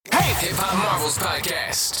Hip Hop Marvels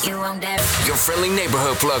Podcast. You want that? Your friendly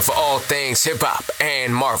neighborhood plug for all things hip hop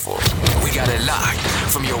and Marvel. We got it locked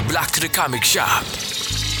from your block to the comic shop.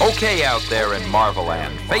 Okay, out there in Marvel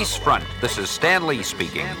Land, face front, this is Stan Lee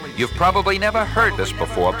speaking. You've probably never heard this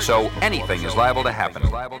before, so anything is liable to happen.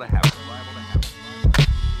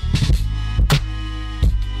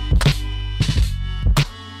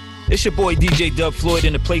 It's your boy DJ Dub Floyd,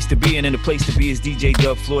 in the place to be, and in the place to be is DJ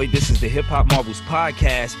Dub Floyd. This is the Hip Hop Marvels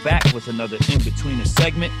Podcast, back with another In-Betweener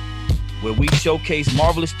segment where we showcase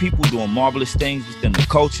marvelous people doing marvelous things within the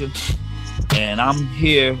culture. And I'm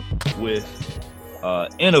here with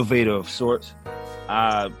innovator of sorts.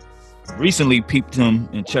 I recently peeped him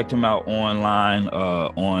and checked him out online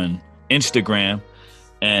on Instagram,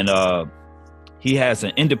 and he has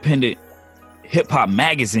an independent hip-hop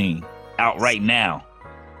magazine out right now.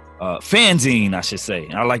 Fanzine, I should say.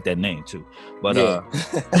 I like that name too. But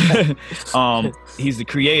he's the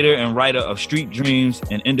creator and writer of Street Dreams,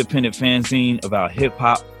 an independent fanzine about hip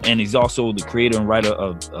hop, and he's also the creator and writer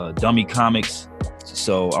of Dummy Comics.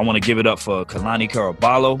 So I want to give it up for Kalani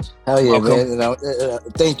Caraballo. Hell yeah, welcome. Man!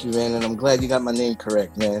 Thank you, man. And I'm glad you got my name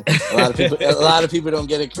correct, man. A lot of people don't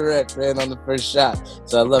get it correct, man, on the first shot.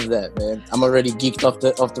 So I love that, man. I'm already geeked off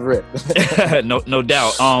the rip. no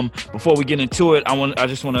doubt. Before we get into it, I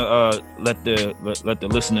just want to let the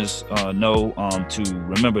listeners know to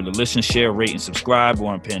remember to listen, share, rate, and subscribe.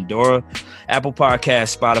 We're on Pandora, Apple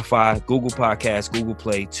Podcasts, Spotify, Google Podcasts, Google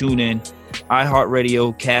Play, TuneIn,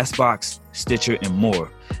 iHeartRadio, Castbox, Stitcher, and more.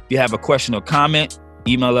 If you have a question or comment,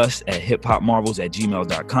 email us at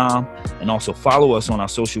hiphopmarvels@gmail.com, and also follow us on our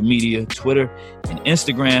social media, Twitter and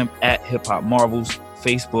Instagram at Hip Hop Marvels,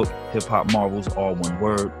 Facebook Hip Hop Marvels, all one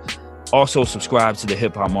word. Also subscribe to the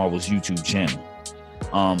Hip Hop Marvels YouTube channel.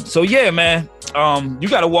 So yeah, man, you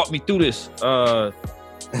got to walk me through this. So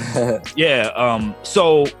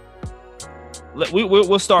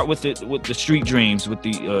we'll start with the Street Dreams, with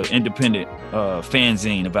the independent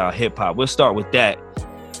fanzine about hip hop. We'll start with that.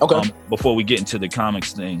 Okay. Before we get into the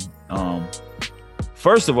comics thing,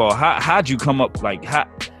 first of all, how'd you come up?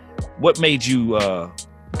 What made you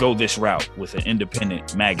go this route with an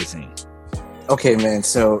independent magazine? Okay, man.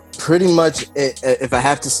 So pretty much, if I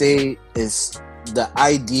have to say, is the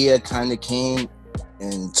idea kind of came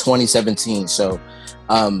in 2017. So.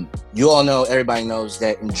 You all know, everybody knows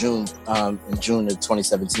that in June of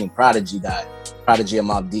 2017, Prodigy died. Prodigy of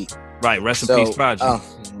Mobb Deep. Right, rest in peace, Prodigy.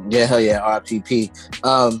 Yeah, hell yeah, RPP.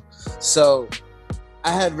 So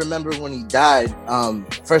I had remember when he died.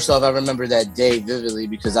 First off, I remember that day vividly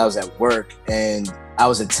because I was at work and I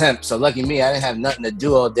was a temp. So lucky me, I didn't have nothing to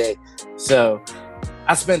do all day. So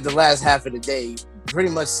I spent the last half of the day pretty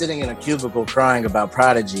much sitting in a cubicle crying about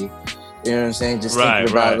Prodigy. You know what I'm saying? Just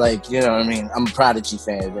thinking about, you know what I mean? I'm a Prodigy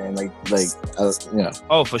fan, man. You know.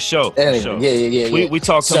 Oh, for sure. Anyway, for sure. Yeah. We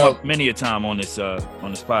talked about many a time on this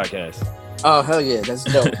podcast. Oh, hell yeah, that's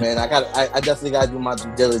dope, man. I definitely got to do my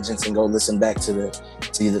due diligence and go listen back to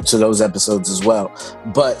those episodes as well.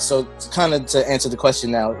 But so kind of to answer the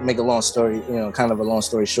question now, make a long story, kind of a long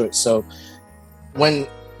story short. So when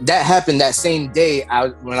that happened that same day,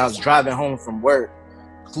 when I was driving home from work,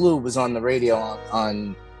 Clue was on the radio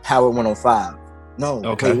on Power 105. No.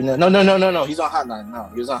 Okay. No. He's on Hot 9. No,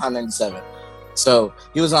 he was on Hot 97. So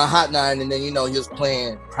he was on Hot 9, and then he was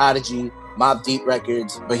playing Prodigy, Mobb Deep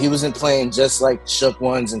records, but he wasn't playing just like Shook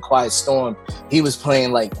Ones and Quiet Storm. He was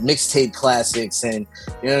playing like mixtape classics, and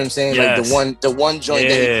you know what I'm saying? Yes. Like the one joint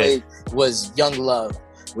that he played was Young Love,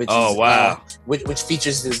 which which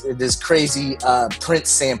features this crazy Prince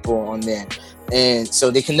sample on there. And so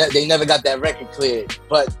they never got that record cleared,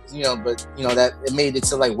 but that it made it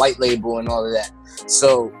to like white label and all of that.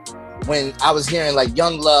 So when I was hearing like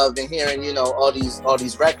Young Love and hearing all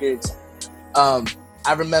these records,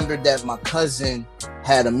 I remembered that my cousin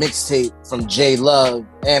had a mixtape from J Love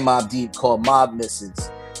and Mobb Deep called Mob Misses,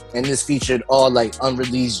 and this featured all like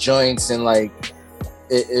unreleased joints and like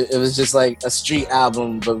it was just like a street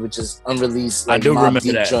album, but with just unreleased like Mobb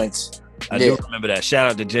Deep joints. I do remember that.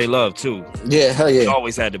 Shout out to J Love too. Yeah, hell yeah. He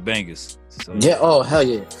always had the bangers. So, yeah. Oh, hell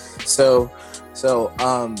yeah. So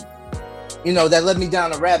that led me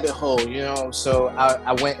down a rabbit hole. So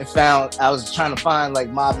I went and I was trying to find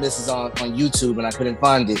like Mob Misses on YouTube, and I couldn't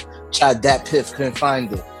find it. Tried Dat Piff, couldn't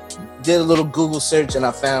find it. Did a little Google search, and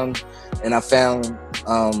I found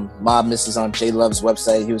Mob Misses on J Love's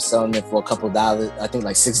website. He was selling it for a couple dollars. I think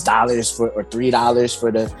like $6 or $3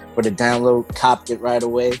 for the download. Copped it right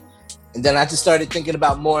away. And then I just started thinking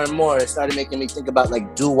about more and more. It started making me think about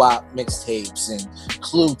like doo-wop mixtapes and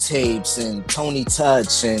Clue tapes and Tony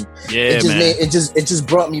Touch, and it just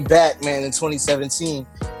brought me back, man, in 2017.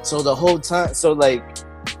 So the whole time, so like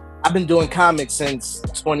I've been doing comics since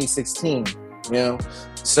 2016, you know?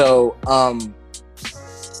 So,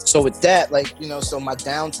 so with that, like, you know, so my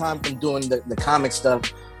downtime from doing the comic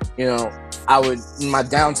stuff, you know, my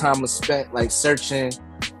downtime was spent like searching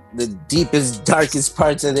the deepest, darkest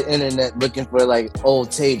parts of the internet, looking for like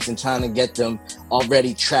old tapes and trying to get them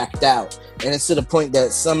already tracked out. And it's to the point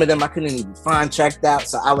that some of them I couldn't even find tracked out,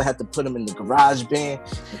 so I would have to put them in the garage band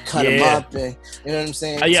and cut them up, and you know what I'm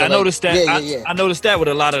saying? Yeah, so, I noticed that. Yeah. I noticed that with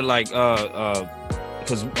a lot of like,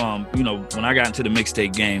 because you know, when I got into the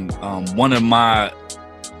mixtape game, one of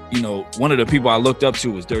the people I looked up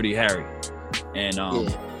to was Dirty Harry, and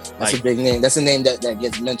that's a big name. That's a name that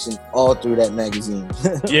gets mentioned all through that magazine.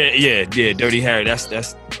 yeah. Dirty Harry. That's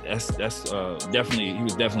definitely, he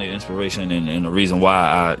was definitely an inspiration and the reason why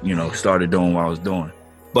I, you know, started doing what I was doing.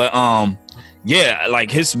 But yeah,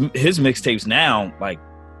 like his mixtapes now, like,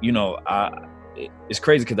 you know, it's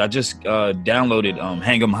crazy because I just downloaded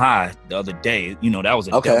Hang 'Em High the other day. You know, that was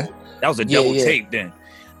a double tape then.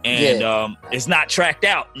 And it's not tracked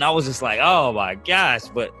out, and I was just like, "Oh my gosh!"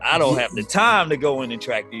 But I don't have the time to go in and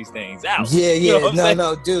track these things out. You know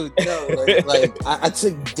no, dude, no. Like I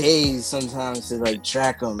took days sometimes to like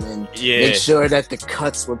track them and make sure that the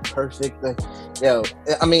cuts were perfect. Like,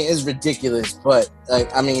 I mean, it's ridiculous, but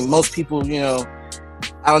like, I mean, most people, you know,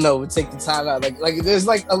 I don't know, would take the time out. Like there's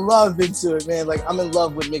like a love into it, man. Like I'm in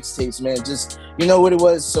love with mixtapes, man. Just, you know what it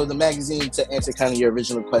was. So the magazine, to answer kind of your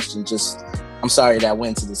original question, just. I'm sorry that I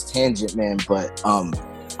went to this tangent, man, but I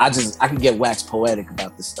can get wax poetic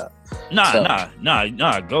about this stuff. Nah,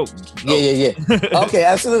 go. Yeah. Okay,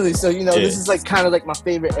 absolutely. So, you know, this is like kind of like my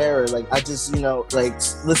favorite era. Like I just, you know, like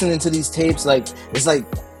listening to these tapes, like it's like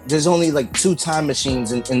there's only like 2 time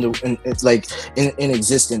machines in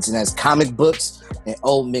existence, and that's comic books and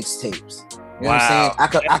old mixtapes. You know what I'm saying?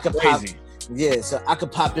 I could pop. Yeah, so I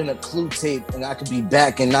could pop in a Clue tape and I could be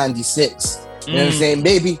back in 96. You know what I'm saying?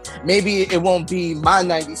 Maybe it won't be my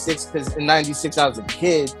 96, because in 96 I was a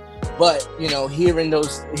kid, but you know, hearing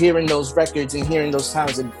those records and hearing those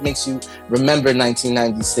times, it makes you remember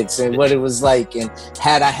 1996 and what it was like. And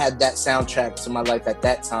had I had that soundtrack to my life at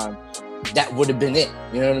that time, that would have been it.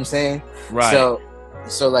 You know what I'm saying? Right.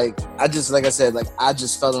 So like I just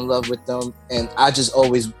fell in love with them, and I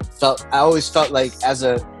always felt like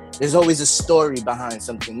there's always a story behind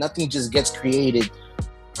something. Nothing just gets created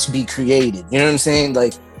to be created. You know what I'm saying?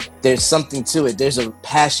 Like there's something to it. There's a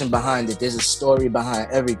passion behind it. There's a story behind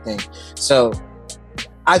everything. So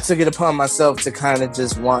I took it upon myself to kind of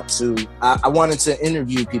just I wanted to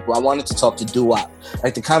interview people. I wanted to talk to Doo-Wop.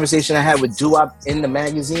 Like the conversation I had with Doo-Wop in the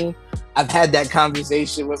magazine, I've had that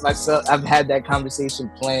conversation with myself. I've had that conversation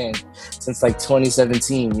planned since like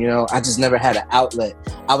 2017. You know, I just never had an outlet.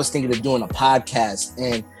 I was thinking of doing a podcast,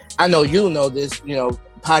 and I know you know this, you know,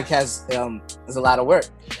 podcast is a lot of work.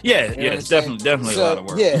 It's definitely a lot of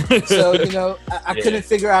work. So you know, I couldn't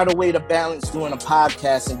figure out a way to balance doing a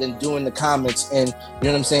podcast and then doing the comics, and you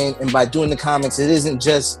know what I'm saying. And by doing the comics, it isn't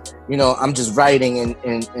just, you know, I'm just writing and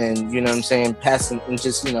you know what I'm saying, passing, and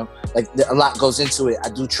just, you know, like a lot goes into it. I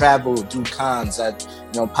do travel, do cons, I,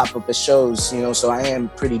 you know, pop up at shows, you know, so I am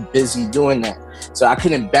pretty busy doing that. So I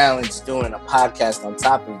couldn't balance doing a podcast on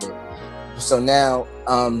top of it. So now,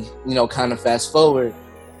 you know, kind of fast forward,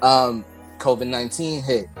 COVID-19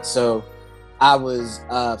 hit. So I was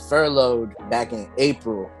furloughed back in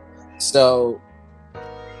April. So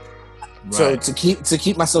to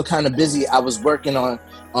keep myself kind of busy, I was working on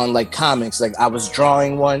like comics. Like I was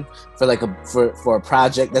drawing one for like for a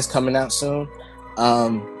project that's coming out soon.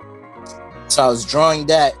 So I was drawing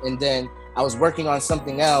that, and then I was working on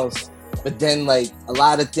something else. But then like a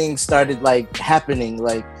lot of things started like happening.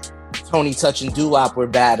 Like Tony Touch and Doo-Wop were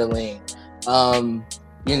battling.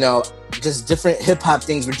 You know, just different hip hop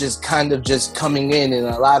things were just kind of just coming in, and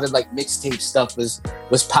a lot of like mixtape stuff was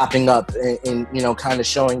popping up and you know, kind of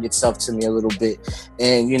showing itself to me a little bit.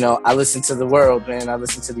 And you know, I listened to the world, man. I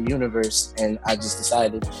listened to the universe, and I just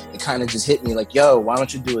decided, it kind of just hit me like, yo, why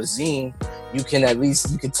don't you do a zine? You can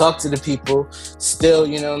talk to the people still,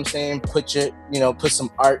 you know what I'm saying? Put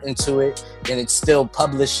some art into it, and it's still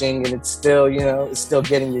publishing, and it's still, you know, it's still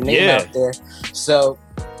getting your name out there. So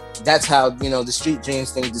that's how, you know, the Street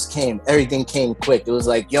Dreams thing just came. Everything came quick. It was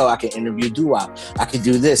like, yo, I could interview Doo-Wop. I could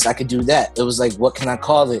do this. I could do that. It was like, what can I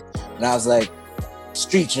call it? And I was like,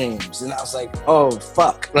 Street Dreams. And I was like, oh,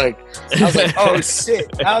 fuck. Like, I was like, oh,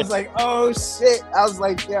 shit. I was like, oh, shit. I was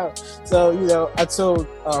like, yo. So, you know, I told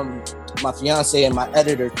my fiance and my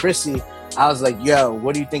editor, Chrissy, I was like, yo,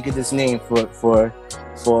 what do you think of this name for a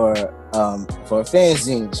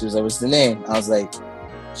fanzine? She was like, what's the name? I was like,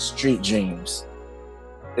 Street Dreams.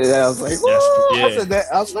 And I was like, woo! I said that.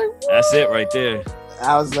 I was like, woo! That's it right there.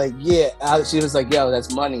 I was like, yeah. She was like, yo,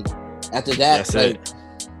 that's money. After that,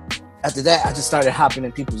 after that, I just started hopping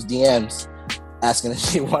in people's DMs, asking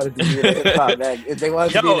if they wanted to be in a hip hop mag. If they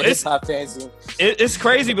wanted to be in a hip hop fanzine. It's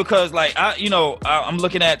crazy because like I'm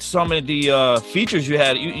looking at some of the features you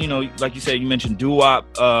had. You know, like you said, you mentioned Doo-Wop.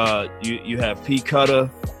 You have P Cutter,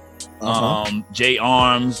 J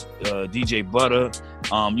Arms, DJ Butter.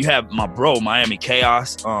 You have my bro Miami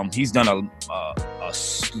Chaos. He's done a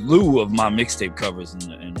slew of my mixtape covers.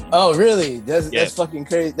 Oh, really? That's fucking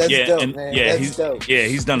crazy. That's dope, man. Yeah, that's dope. Yeah,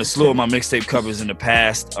 he's done a slew of my mixtape covers in the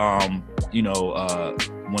past. When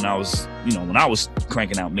I was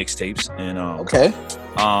cranking out mixtapes, and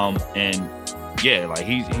and yeah, like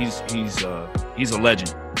he's a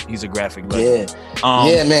legend. He's a graphic legend.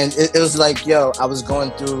 Yeah, man. It was like, yo, I was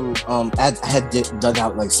going through. I had dug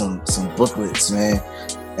out like some booklets, man,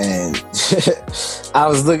 and I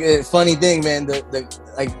was looking at funny thing, man.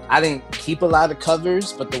 Like I didn't keep a lot of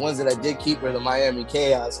covers, but the ones that I did keep were the Miami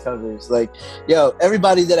Chaos covers. Like, yo,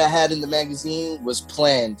 everybody that I had in the magazine was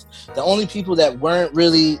planned. The only people that weren't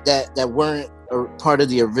really that weren't a part of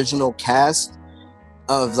the original cast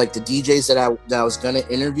of like the DJs that I was gonna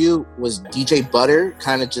interview was DJ Butter.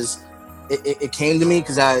 Kind of just it came to me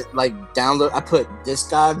because I like I put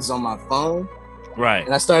Discogs on my phone, right?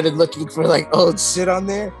 And I started looking for like old shit on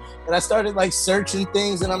there. And I started like searching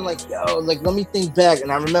things, and I'm like, yo, like let me think back.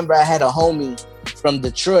 And I remember I had a homie from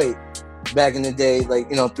Detroit back in the day, like,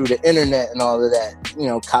 you know, through the internet and all of that, you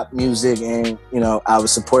know, cop music, and you know, I would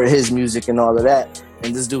support his music and all of that.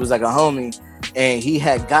 And this dude was like a homie, and he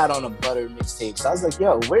had got on a Butter mixtape. So I was like,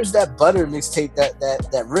 yo, where's that Butter mixtape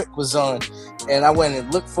that Rick was on? And I went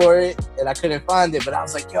and looked for it, and I couldn't find it. But I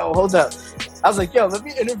was like, yo, hold up. I was like, yo, let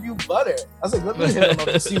me interview Butter. I was like, let me hit him up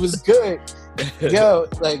and see what's good. Yo,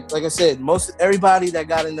 like I said, everybody that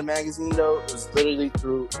got in the magazine though was literally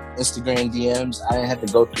through Instagram DMs. I didn't have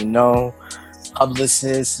to go through no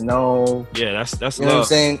publicists, no. Yeah, that's you know what I'm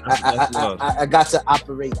saying. I got to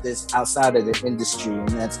operate this outside of the industry,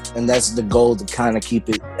 and that's the goal, to kind of keep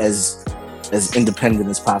it as independent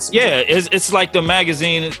as possible. Yeah, it's like the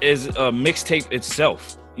magazine is a mixtape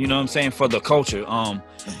itself. You know what I'm saying, for the culture.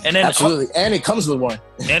 And then absolutely, and it comes with one.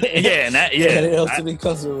 And it ultimately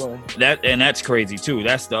comes with one. That's crazy too.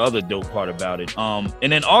 That's the other dope part about it.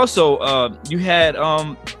 And then also you had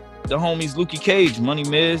the homies Lukey Cage, Money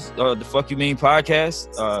Miz, the Fuck You Mean podcast.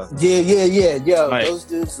 Yeah. Yo, like, those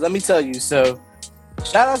dudes. Let me tell you. So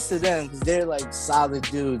shout outs to them because they're like solid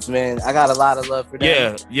dudes, man. I got a lot of love for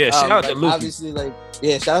them. Yeah. Shout out to Lukey. Obviously,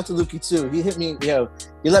 shout out to Lukey too. He hit me, yo.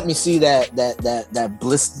 He let me see the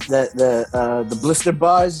blister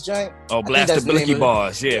bars joint. Oh, Blaster Blicky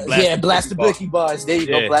bars. Yeah, Blaster Blicky bars. There you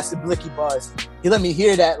go, Blaster Blicky bars. He let me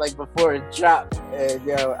hear that like before it dropped, and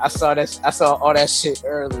yo, I saw all that shit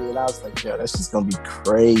early, and I was like, yo, that's just gonna be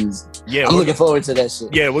crazy. Yeah, I'm looking forward to that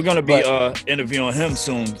shit. Yeah, we're gonna be interviewing him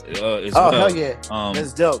soon as well. Oh hell yeah,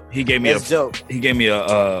 that's dope. He gave me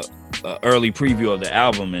a early preview of the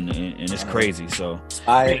album, and it's crazy. So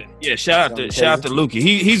shout out to Lukey.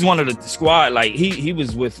 He's one of the squad. Like he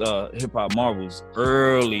was with Hip Hop Marvels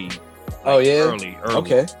early. Early.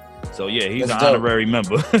 Okay. So yeah, he's an honorary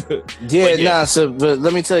member. But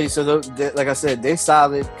let me tell you. So like I said, they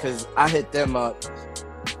solid because I hit them up.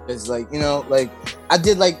 It's like, you know, like I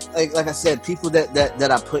did like I said, people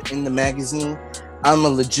that I put in the magazine, I'm a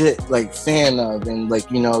legit like fan of, and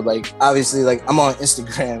like, you know, like obviously like I'm on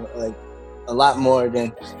Instagram like a lot more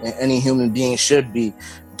than any human being should be,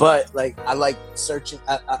 but like I like searching.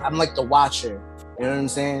 I'm like the watcher. You know what I'm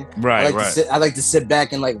saying? Right. I like to sit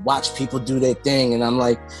back and like watch people do their thing, and I'm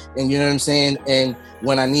like, and you know what I'm saying. And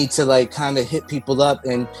when I need to like kind of hit people up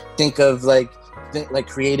and think of like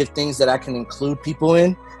creative things that I can include people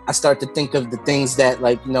in, I start to think of the things that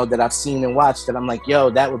like, you know, that I've seen and watched that I'm like,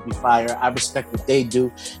 yo, that would be fire. I respect what they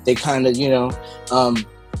do. They kind of,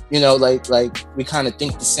 like we kind of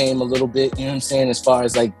think the same a little bit, you know what I'm saying, as far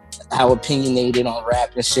as like how opinionated on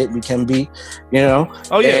rap and shit we can be, you know?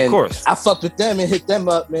 Oh yeah, and of course. I fucked with them and hit them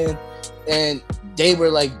up, man. And they were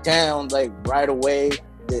like down like right away.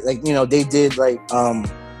 Like, you know, they did like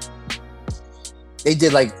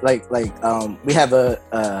we have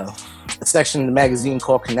a section in the magazine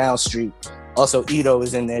called Canal Street. Also, Ito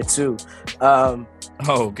is in there too.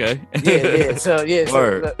 Okay. So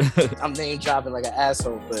I'm name dropping like an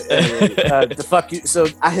asshole, but the fuck you. So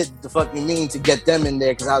I hit the Fuck You Mean to get them in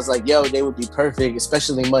there because I was like, yo, they would be perfect,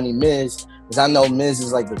 especially Money Miz, because I know Miz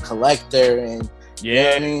is like the collector, and you know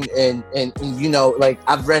what I mean, and you know, like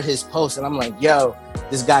I've read his post, and I'm like, yo,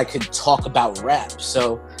 this guy could talk about rap.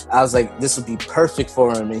 So I was like, this would be perfect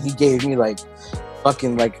for him, and he gave me like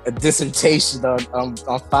fucking like a dissertation on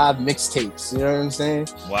 5 mixtapes. You know what I'm saying?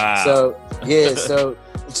 Wow. So yeah,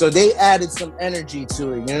 so they added some energy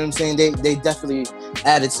to it. You know what I'm saying? They definitely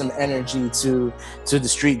added some energy to the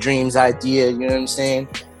Street Dreams idea. You know what I'm saying?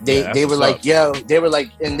 They were like, yo, they were like,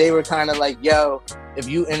 and they were kind of like, yo, if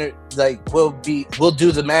you we'll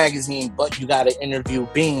do the magazine, but you gotta interview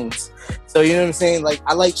Beans. So you know what I'm saying? Like,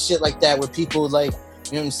 I like shit like that where people like,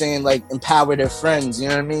 you know what I'm saying, like empower their friends. You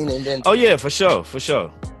know what I mean? And then for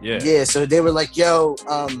sure. Yeah. So they were like, yo,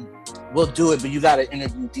 we'll do it, but you gotta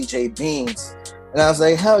interview DJ Beans. And I was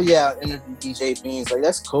like, hell yeah, I'll interview DJ Beans. Like,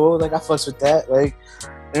 that's cool. Like, I fucks with that. Like, you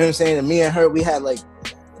know what I'm saying? And me and her, we had like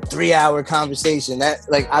a 3-hour conversation. That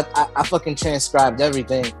like I fucking transcribed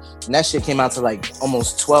everything, and that shit came out to like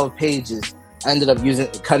almost 12 pages. I ended up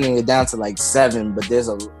cutting it down to like 7, but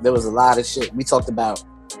there was a lot of shit. We talked about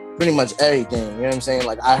pretty much everything. You know what I'm saying?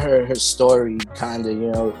 Like, I heard her story, kind of,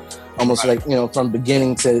 you know, almost like, you know, from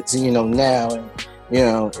beginning to you know now, and you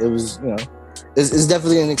know, it was, you know. It's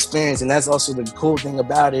definitely an experience, and that's also the cool thing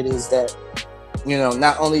about it is that, you know,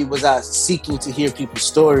 not only was I seeking to hear people's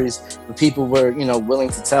stories, but people were, you know, willing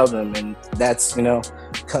to tell them, and that's, you know,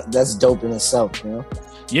 that's dope in itself, you know?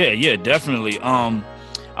 Yeah, definitely. I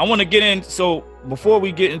want to get in, so before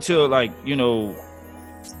we get into, like, you know,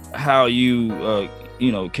 how you,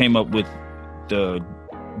 you know, came up with the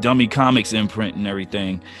Dummy Comics imprint and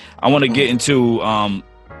everything, I want to get into,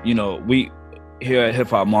 you know, we, here at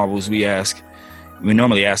Hip Hop Marvels, we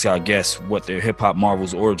normally ask our guests what their Hip Hop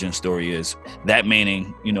Marvels origin story is. That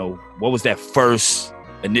meaning, you know, what was that first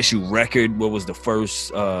initial record? What was the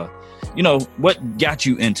first, you know, what got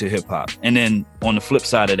you into hip hop? And then on the flip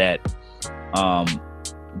side of that,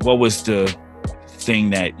 what was the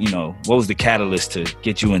thing that, you know, what was the catalyst to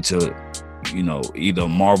get you into, you know, either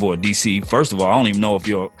Marvel or DC? First of all, I don't even know if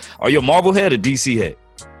are you a Marvel head or DC head?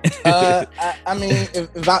 I mean,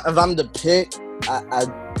 if I'm the pick,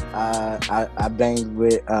 I bang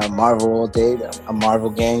with Marvel all day. A Marvel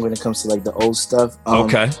gang when it comes to like the old stuff.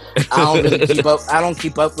 Okay. I don't really keep up. I don't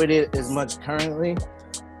keep up with it as much currently,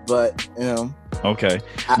 but you know. Okay.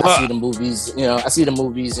 I see the movies. You know, I see the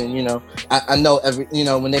movies, and you know, I know every. You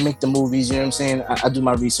know, when they make the movies, you know what I'm saying. I do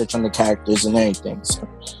my research on the characters and everything. So.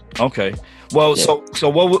 Okay. Well, yeah. So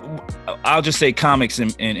what? I'll just say comics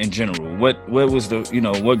in general. What was the, you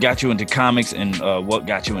know, what got you into comics, and what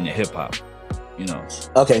got you into hip hop? You know.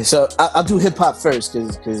 Okay, so I'll do hip hop first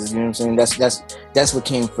because you know what I'm saying. That's what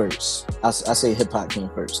came first. I say hip hop came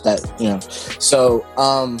first. That, you know. So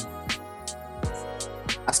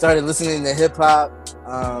I started listening to hip hop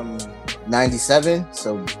 97.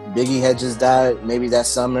 So Biggie had just died maybe that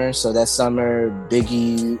summer. So that summer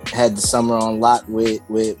Biggie had the summer on lock with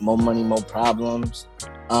More Money, More Problems.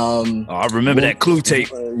 I remember that Clue tape.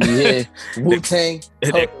 Yeah, Wu-Tang.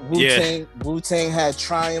 Wu-Tang had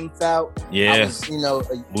Triumph out. Yeah, I was, you know,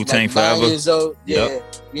 Wu-Tang like Forever. 9 years old. Yeah,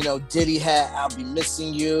 yep. You know, Diddy had I'll Be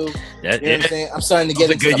Missing You. That, you know what I'm saying? I'm starting to get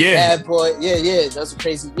into the Bad Boy. Yeah, that was a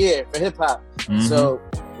crazy year for hip hop. Mm-hmm. So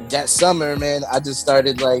that summer, man, I just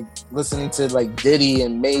started like listening to like Diddy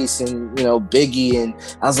and Mace and, you know, Biggie, and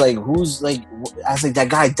I was like, that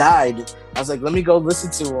guy died. I was like, let me go listen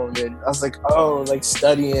to him, and I was like, oh, like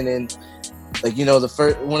studying, and like, you know,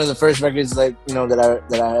 one of the first records, like, you know, that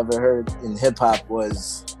I ever heard in hip hop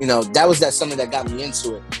was, you know, that was that summer that got me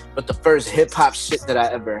into it. But the first hip hop shit that I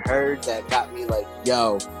ever heard that got me like,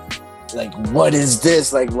 yo, like, what is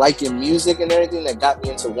this? Like, liking music and everything, that got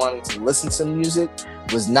me into wanting to listen to music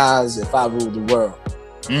was Nas' If I Ruled the World.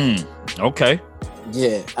 Okay.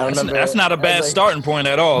 Yeah, I remember. That's not a bad starting point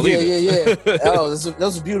at all. Yeah. Oh, that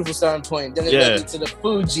was a beautiful starting point. Then it led me to the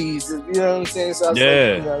Fugees. You know what I'm saying? So I was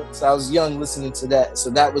like, you know, so I was young listening to that. So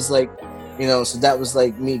that was like, you know,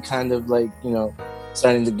 me kind of like, you know,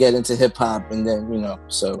 starting to get into hip hop, and then, you know,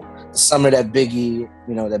 so the summer that Biggie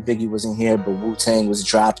wasn't here, but Wu-Tang was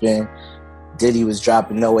dropping, Diddy was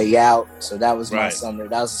dropping No Way Out. So that was my summer.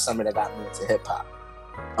 That was the summer that got me into hip hop.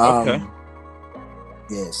 Okay.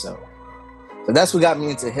 Yeah, so that's what got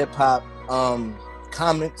me into hip hop.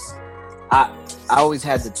 Comics. I always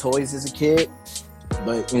had the toys as a kid,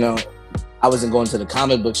 but, you know, I wasn't going to the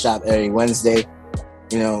comic book shop every Wednesday.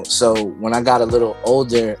 You know, so when I got a little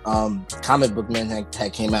older, Comic Book Men had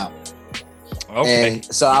came out. Okay. And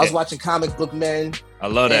so I was watching Comic Book Men. I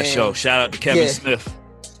love that show. Shout out to Kevin Smith.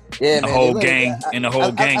 Yeah, the man,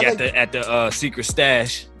 whole gang at the secret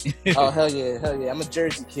stash. Oh, hell yeah! I'm a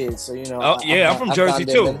Jersey kid, so, you know. Oh yeah, I'm from Jersey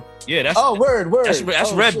too. Yeah, that's word.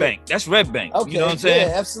 That's Red Bank. That's Red Bank. Okay, you know what I'm saying?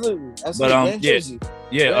 Yeah, absolutely. But Jersey.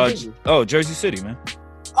 Jersey City, man.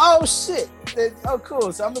 Oh shit! Oh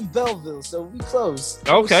cool. So I'm in Belleville, so we close.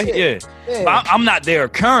 Okay, yeah. I'm not there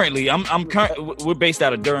currently. We're based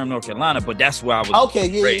out of Durham, North Carolina, but that's where I was. Okay,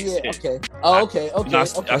 yeah. Okay. Oh, okay.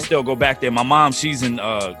 I still go back there. My mom, she's in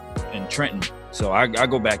Trenton, so I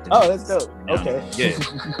go back there. Oh, that's dope. Okay. Yeah,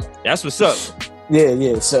 that's what's up.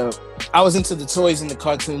 Yeah. So I was into the toys and the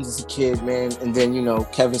cartoons as a kid, man, and then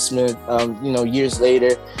Kevin Smith. Years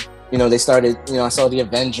later. They started, I saw the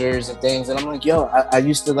Avengers and things, and I'm like, yo, I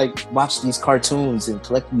used to like watch these cartoons and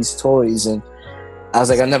collect these toys, and I was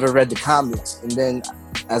like, I never read the comics. And then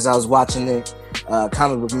as I was watching it,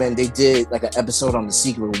 Comic Book Men, they did like an episode on the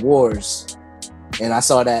Secret Wars, and I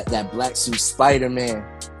saw that black suit Spider-Man.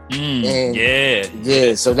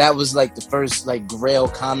 Yeah. So that was like the first like Grail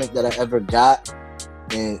comic that I ever got.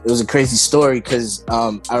 And it was a crazy story because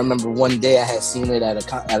I remember one day I had seen it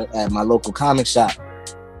at my local comic shop.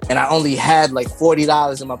 And I only had like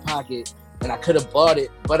 $40 in my pocket, and I could have bought it,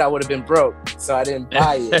 but I would have been broke, so I didn't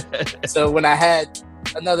buy it. So when I had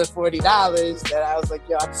another $40 that I was like,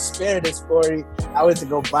 yo, I can spare this 40, I went to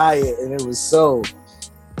go buy it, and it was sold.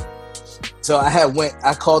 So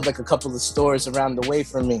I called like a couple of stores around the way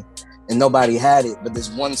from me, and nobody had it, but this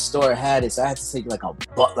one store had it, so I had to take like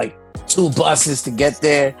 2 buses to get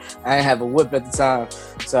there. I didn't have a whip at the time,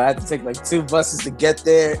 so I had to take like 2 buses to get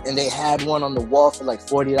there, and they had one on the wall for like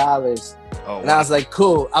 $40. And I was like,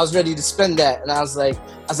 cool. I was ready to spend that, and I was like,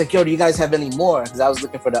 yo, do you guys have any more? Because I was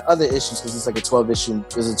looking for the other issues, because it's like a 12-issue.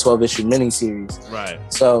 There's a 12-issue miniseries. Right.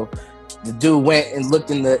 So the dude went and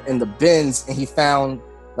looked in the bins, and he found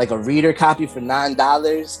like a reader copy for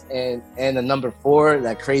 $9 and a number 4,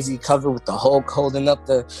 that crazy cover with the Hulk holding up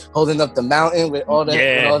the mountain with all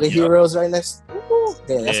the heroes right next. Ooh,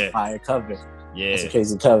 damn, that's a fire cover. Yeah, that's a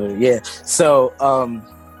crazy cover. Yeah. So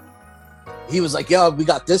he was like, yo, we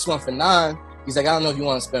got this one for $9. He's like, I don't know if you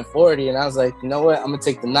want to spend $40. And I was like, you know what? I'm gonna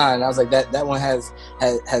take the $9. And I was like, that one has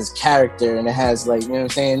character, and it has like, you know what I'm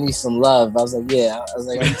saying, it needs some love. I was like, yeah. I was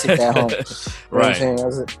like, I'm gonna take that home. Right. You know what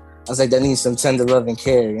I'm saying? I was like, that needs some tender love and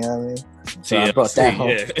care, you know what I mean? So I brought that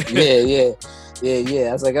home. Yeah.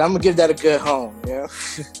 I was like, I'm gonna give that a good home, you know?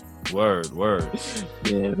 Word.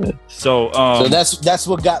 Yeah, man. So that's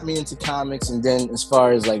what got me into comics. And then as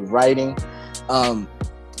far as like writing,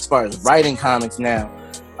 comics now,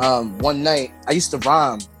 one night I used to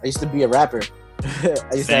rhyme. I used to be a rapper.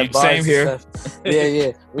 I used to have bars. Same here.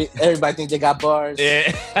 Yeah. Everybody think they got bars.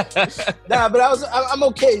 Yeah. Nah, but I'm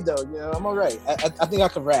okay though. You know, I'm all right. I think I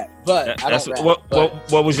can rap, but I don't rap.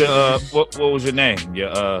 What was your name?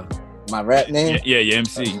 Your my rap name? Yeah, your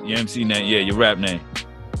MC name. Yeah, your rap name.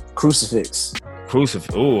 Crucifix.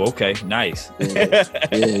 Oh, okay, nice. Yeah. That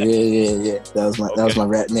was my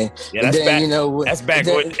rap name. Yeah, that's back. That's back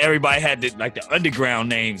when everybody had the underground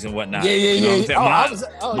names and whatnot. Yeah.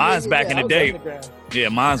 Mine's back in the day. Yeah,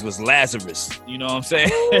 mine was Lazarus. You know what I'm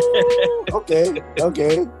saying? Ooh, okay,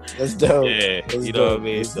 that's dope. Yeah, that's you know what I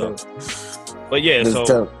mean. So, but yeah, that's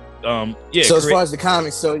dope. So as far as the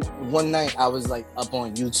comics, so one night I was like up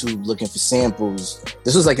on YouTube looking for samples.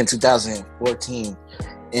 This was like in 2014.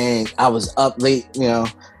 And I was up late, and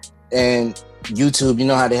YouTube, you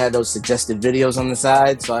know how they had those suggested videos on the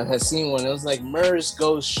side? So I had seen one. It was like Murs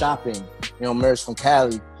Goes Shopping. Murs from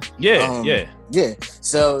Cali. Yeah.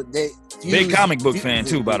 So big comic book fan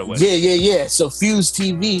too, by the way. Yeah. So Fuse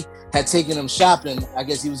TV had taken him shopping. I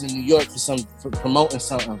guess he was in New York for promoting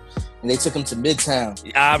something. And they took him to Midtown.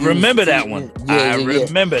 I remember that one. I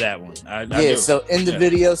remember that one. So in the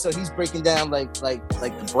video, so he's breaking down like the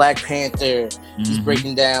Black Panther. Mm-hmm. He's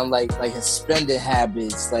breaking down like his spending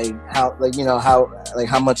habits, like how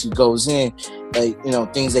much he goes in,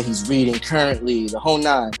 things that he's reading currently, the whole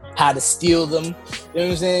nine. How to steal them. You know what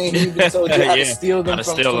I'm saying? He even told you how to steal them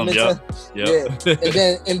from Midtown. Yep. Yeah. And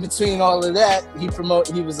then in between all of that, he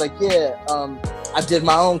was like, I did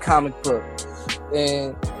my own comic book.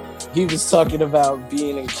 And he was talking about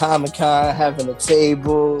being in Comic-Con, having a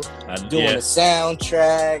table, doing a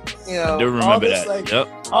soundtrack, I do remember that.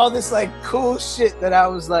 All this like cool shit that I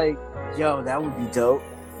was like, yo, that would be dope.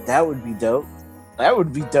 That would be dope.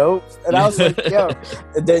 And I was like, yo.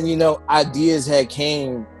 And then, ideas had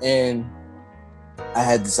came, and I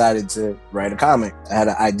had decided to write a comic. I had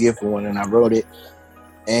an idea for one, and I wrote it.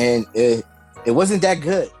 And it wasn't that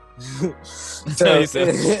good. So,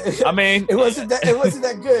 I mean, it wasn't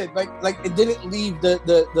that good. Like it didn't leave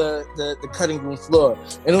the cutting room floor,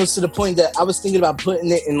 and it was to the point that I was thinking about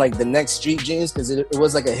putting it in like the next Street Jeans, because it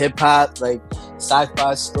was like a hip hop like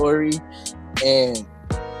sci-fi story, and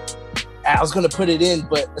I was gonna put it in,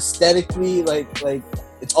 but aesthetically, like it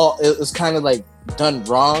was kind of like done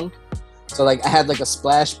wrong. So like I had like a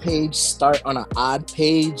splash page start on an odd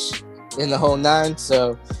page. in the whole 9.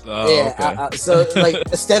 So okay. so like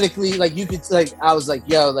aesthetically, like you could like I was like,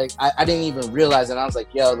 yo, like I didn't even realize it. I was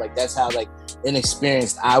like, yo, like that's how like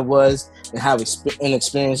inexperienced I was and how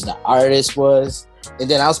inexperienced the artist was. And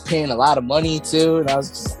then I was paying a lot of money too, and I was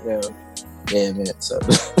just, yeah, man. So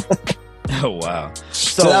oh wow.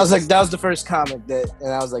 So that was like that was the first comic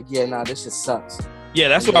and I was like, yeah, nah, this just sucks. Yeah,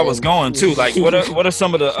 that's what I was going to. Like, what are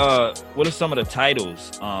some of the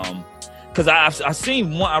titles? Because I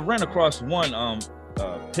seen one. I ran across one.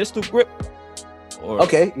 Pistol Grip.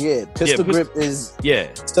 Pistol Grip is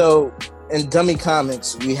So in Dummy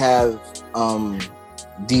Comics, we have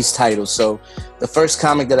these titles. So the first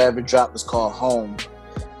comic that I ever dropped was called Home,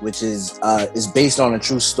 which is based on a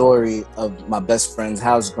true story of my best friend's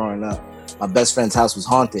house growing up. My best friend's house was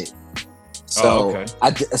haunted. So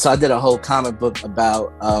I did a whole comic book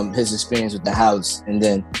about his experience with the house, and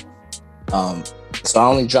then so I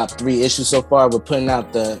only dropped 3 issues so far. We're putting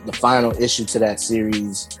out the final issue to that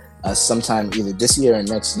series sometime either this year or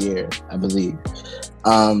next year, I believe.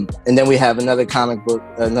 And then we have another comic book,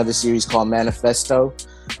 another series called Manifesto,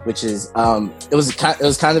 which is it was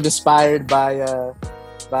kind of inspired by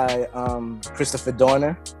Christopher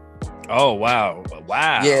Dorner. Oh wow!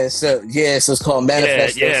 Yeah, so it's called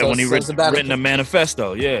Manifesto. Yeah, so when he written a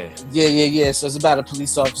manifesto. Yeah. So it's about a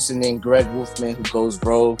police officer named Greg Wolfman who goes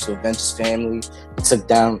rogue to avenge his family. He took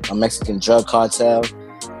down a Mexican drug cartel,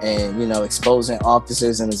 and exposing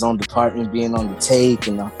officers in his own department being on the take,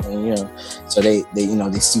 and so they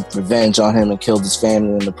seek revenge on him and killed his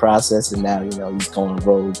family in the process. And now he's going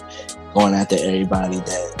rogue, going after everybody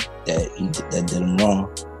that did him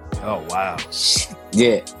wrong. Oh wow.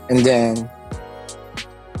 Yeah, and then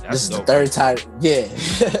this is the third title. Yeah.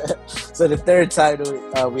 So the third title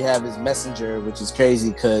we have is Messenger, which is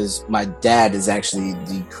crazy because my dad is actually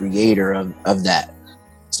the creator of that.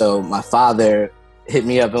 So my father hit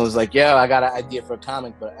me up and was like, yo, I got an idea for a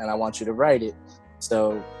comic, and I want you to write it.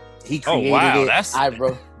 So he created it. I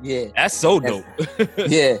wrote. Yeah, that's so dope.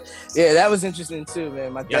 yeah, that was interesting too,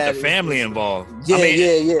 man. My dad got the family involved. Yeah,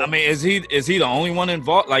 I mean, is he the only one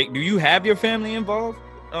involved? Like, do you have your family involved?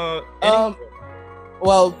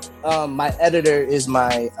 Well, my editor is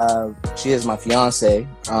she is my fiance,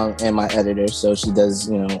 and my editor, so she does,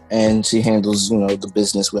 and she handles, the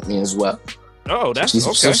business with me as well. Oh, that's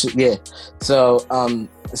okay. So,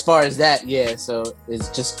 as far as that, so it's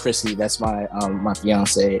just Chrissy. That's my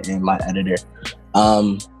fiance and my editor.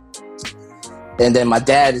 And then my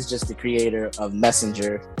dad is just the creator of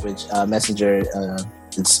Messenger, which Messenger,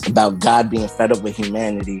 it's about God being fed up with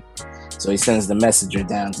humanity. So he sends the messenger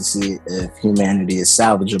down to see if humanity is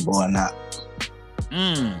salvageable or not.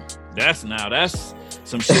 That's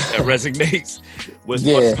some shit that resonates with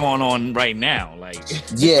what's going on right now. Like,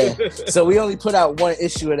 so we only put out 1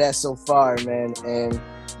 issue of that so far, man. And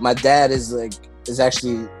my dad is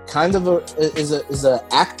actually kind of a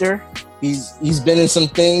actor. He's been in some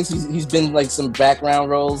things. He's been like some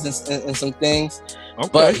background roles in some things. Okay.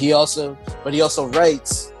 But he also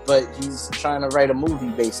writes. But he's trying to write a movie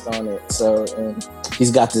based on it. So, and he's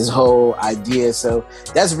got this whole idea. So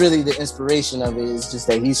that's really the inspiration of it. Is just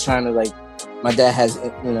that he's trying to, like, my dad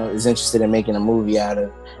is interested in making a movie out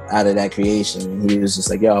of that creation. And he was just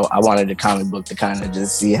like, yo, I wanted a comic book to kind of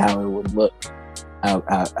just see how it would look,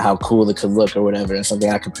 how cool it could look or whatever, and something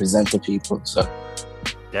I could present to people. So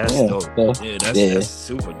that's dope. That's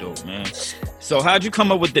super dope, man. So how'd you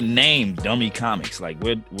come up with the name Dummy Comics? Like,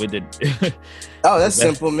 where did? Oh, that's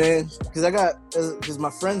simple, man. Because my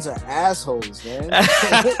friends are assholes, man.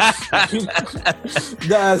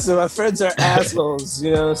 So my friends are assholes,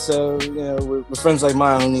 So with friends like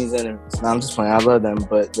mine, who needs enemies? No, I'm just playing. I love them,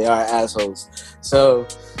 but they are assholes. So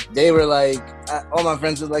they were like, all my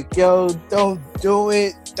friends were like, yo, don't do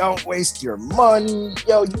it. Don't waste your money.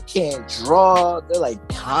 Yo, you can't draw. They're like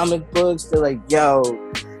comic books. They're like, yo,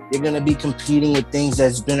 you're going to be competing with things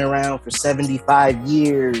that's been around for 75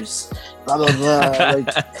 years. Blah, blah, blah.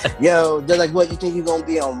 Like, yo, they're like, what, you think you're going to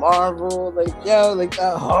be on Marvel? Like, yo, like,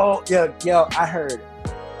 yo, I heard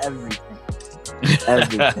everything.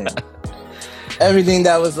 Everything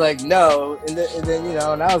that was like, no. And then,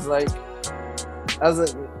 and I was like,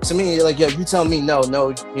 to me, like, yo, you tell me no,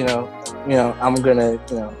 I'm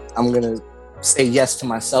gonna say yes to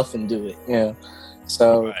myself and do it,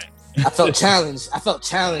 So right. I felt challenged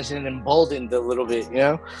and emboldened a little bit, and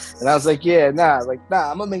I was like, I'm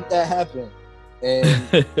gonna make that happen.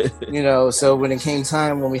 And so when it came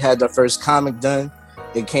time, when we had our first comic done,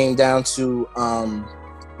 it came down to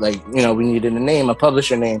we needed a name, a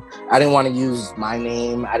publisher name. I didn't want to use my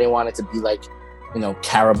name. I didn't want it to be like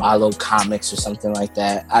Caraballo Comics or something like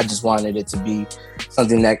that. I just wanted it to be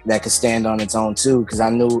something that could stand on its own too, because I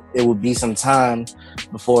knew it would be some time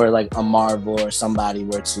before like a Marvel or somebody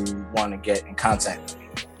were to want to get in contact with me.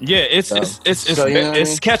 Yeah, it's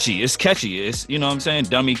catchy. It's catchy. It's, you know what I'm saying,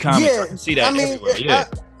 dummy comics. Yeah, I can see that everywhere. Yeah.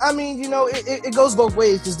 I mean, it goes both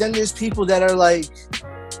ways, because then there's people that are like,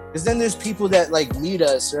 meet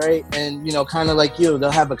us, right? And, kind of like you, they'll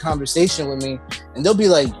have a conversation with me and they'll be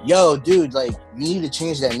like, yo, dude, like, you need to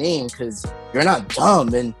change that name because you're not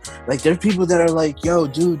dumb. And like, there are people that are like, yo,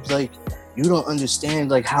 dude, like, you don't understand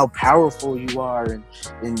like how powerful you are.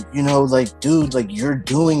 And like, dude, like, you're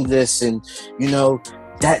doing this, and,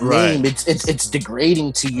 that name, it's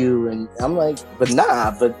degrading to you. And I'm like, but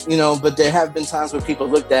there have been times where people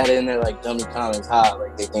looked at it and they're like, dummy comics,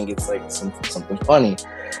 like they think it's like something funny.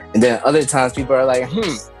 And then other times people are like,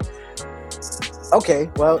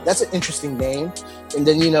 okay, well, that's an interesting name. And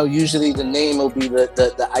then, usually the name will be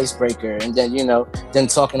the icebreaker. And then, then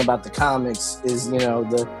talking about the comics is,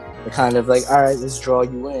 the kind of like, all right, let's draw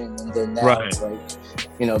you in. And then now it's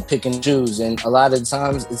like, pick and choose. And a lot of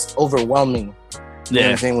times it's overwhelming. You know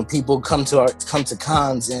what I'm saying? When people come to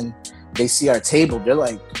cons and they see our table, they're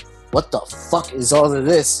like, what the fuck is all of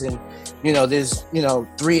this? And, there's,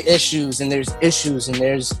 3 issues, and there's issues, and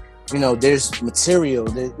there's, there's material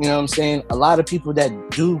that, you know what I'm saying? A lot of people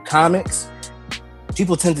that do comics,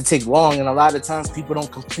 people tend to take long, and a lot of times people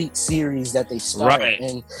don't complete series that they start. Right.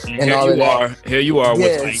 And here all you of are. that. Here you are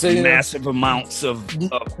with like so, massive amounts of.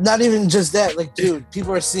 Not even just that. Like, dude,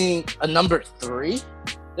 people are seeing a number 3.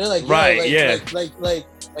 They're like,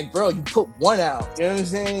 like, bro, you put 1 out. You know what I'm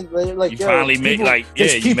saying? Like, you finally make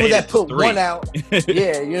there's people that put 3. 1 out.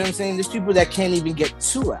 Yeah, you know what I'm saying? There's people that can't even get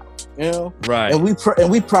 2 out. Right. And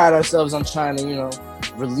we pride ourselves on trying to,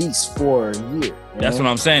 release 4 a year. That's what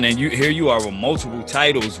I'm saying. And here you are with multiple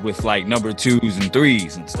titles with like number 2s and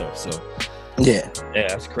 3s and stuff. So yeah,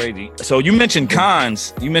 that's crazy. So you mentioned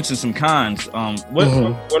cons. You mentioned some cons. What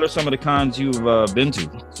are some of the cons you've been to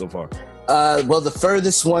so far? Well, the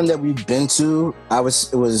furthest one that we've been to, it was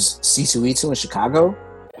C2E2 in Chicago.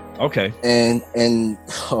 Okay. And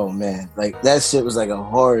oh man, like that shit was like a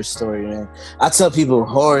horror story, man. I tell people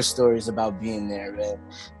horror stories about being there, man,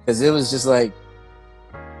 because it was just like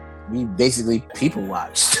we basically people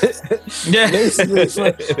watched. Yeah. Basically,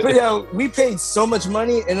 but we paid so much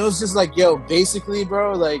money, and it was just like, basically,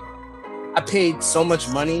 bro, like I paid so much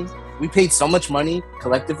money. We paid so much money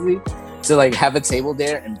collectively to like have a table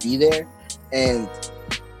there and be there. And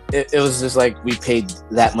it was just like we paid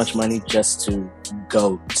that much money just to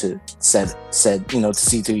go to said to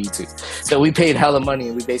C2E2. So we paid hella money,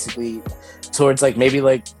 and we basically towards like maybe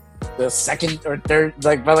like the second or third,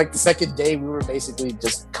 like by like the second day, we were basically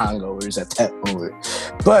just Congoers at that moment.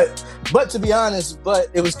 But to be honest,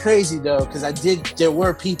 it was crazy though, because there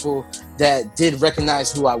were people that did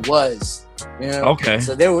recognize who I was. Okay.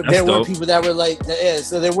 So there were people that were like,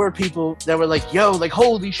 so there were people that were like, yo, like,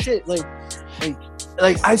 holy shit, like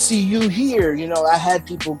I see you here. I had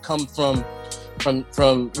people come from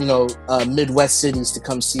Midwest cities to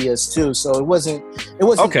come see us too. So it wasn't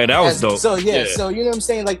okay. That was dope. So so you know what I'm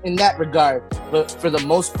saying, like in that regard. But for the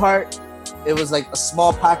most part, it was like a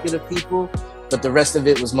small pocket of people. But the rest of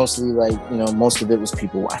it was mostly like, most of it was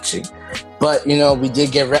people watching. But,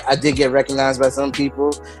 I did get recognized by some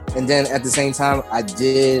people. And then at the same time, I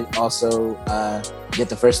did also get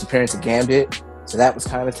the first appearance of Gambit. So that was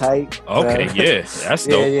kind of tight. Okay, that's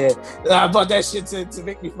dope. Yeah. I bought that shit to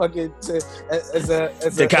make me fucking as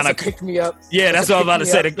a pick me up. Yeah, that's what I was about to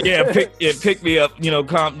say. Pick me up. To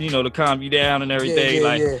calm you down and everything.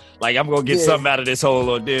 Like I'm gonna get something out of this whole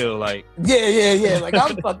ordeal. Like Like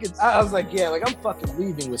I'm fucking. I was like, like I'm fucking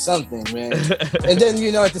leaving with something, man. And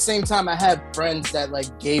then at the same time, I had friends that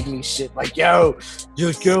like gave me shit. Like, yo,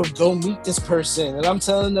 go meet this person, and I'm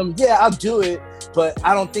telling them, I'll do it, but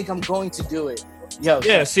I don't think I'm going to do it.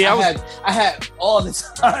 See, I had all the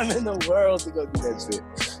time in the world to go do that shit.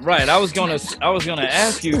 Right. I was gonna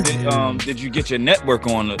ask you, did you get your network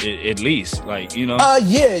on at least? Like,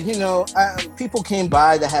 people came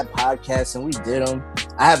by that had podcasts and we did them.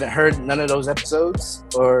 I haven't heard none of those episodes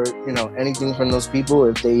or anything from those people,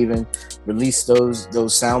 if they even released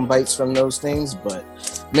those sound bites from those things. But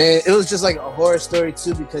man, it was just like a horror story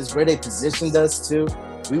too, because where they positioned us too,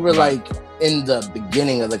 we were like in the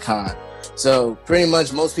beginning of the con. So pretty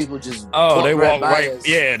much most people just they walk right. Us.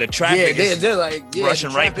 Yeah, the traffic they're like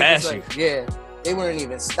rushing right past you. They weren't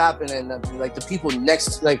even stopping, and like the people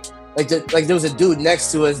next, like there was a dude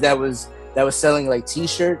next to us that was selling like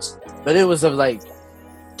T-shirts, but it was of like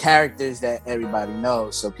characters that everybody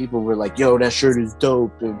knows. So people were like, "Yo, that shirt is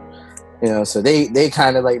dope," and You know, so they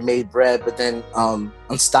kind of like made bread, but then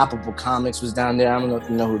Unstoppable Comics was down there. I don't know if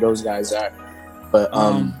you know who those guys are, but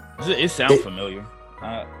it sounds familiar.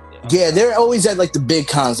 Yeah, they're always at like the big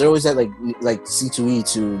cons. They're always at like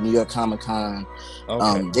C2E2, New York Comic Con.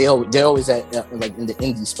 Okay. They're always at like in the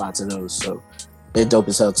indie spots of those. So they're dope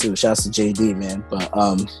as hell too. Shouts to JD, man. But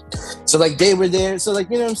so like they were there. So like,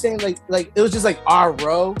 you know what I'm saying? Like it was just like our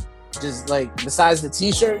row, just like besides the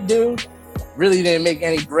T-shirt dude, really didn't make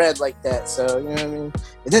any bread like that. So you know what I mean?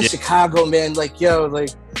 And then Chicago, man, like yo,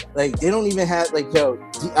 like they don't even have like yo.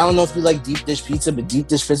 I don't know if you like deep dish pizza, but deep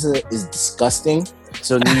dish pizza is disgusting.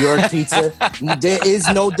 So New York pizza, there is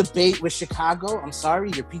no debate with Chicago. I'm sorry,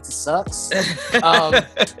 your pizza sucks.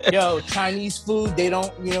 Yo, Chinese food, they don't,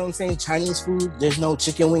 you know what I'm saying? Chinese food, there's no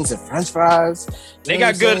chicken wings and French fries. They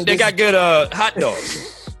got good hot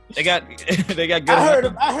dogs. They got good.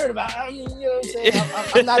 I heard about. I mean, you know what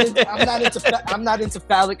I'm saying? I'm not into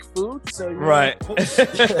phallic food. So right. No,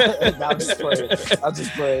 I'm just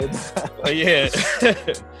playing. But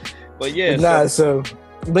yeah.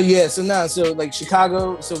 So like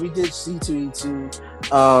Chicago. So we did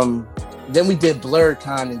C2E2. Then we did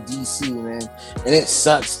BlurCon in DC, man, and it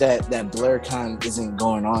sucks that BlurCon isn't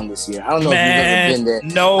going on this year. I don't know if you've ever been there.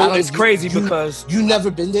 No, it's crazy because you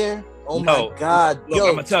never been there. Oh no. My God! Look,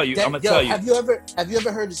 I'm gonna tell you. Have you ever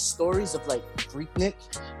heard the stories of like Freaknik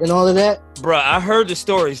and all of that? Bruh, I heard the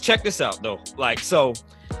stories. Check this out though. Like, so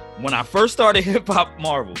when I first started Hip Hop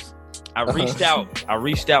Marvels, I reached out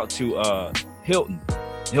to Hilton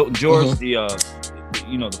George, the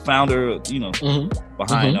founder,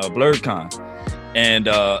 behind BlurCon, and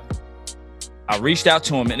I reached out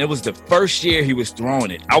to him, and it was the first year he was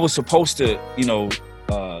throwing it. I was supposed to,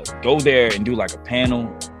 go there and do like a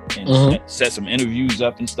panel and set some interviews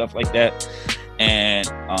up and stuff like that, and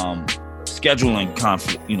scheduling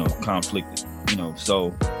conflicted.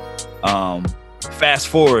 So fast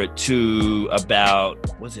forward to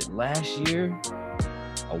about, was it last year?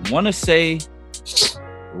 I want to say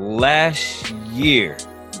last year.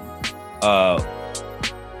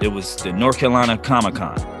 It was the North Carolina Comic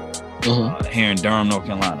Con here in Durham, North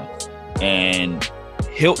Carolina, and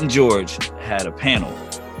Hilton George had a panel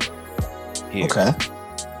here. Okay.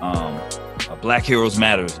 A Black Heroes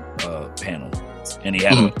Matter panel, and he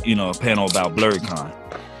had a panel about BlurCon.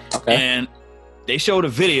 Okay. And they showed a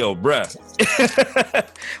video, bruh.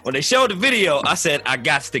 When they showed the video, I said I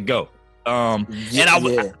got to go. And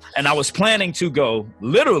I was planning to go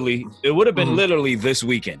literally. It would have been literally this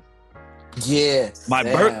weekend. Yeah.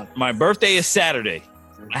 My birthday is Saturday.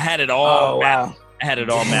 I had it all. I had it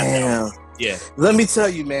all mapped out. Yeah. Let me tell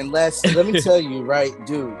you, man. Let me tell you, right,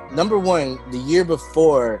 dude. Number one, the year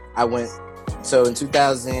before I went. So in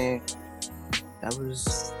 2000, that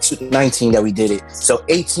was 19 that we did it. So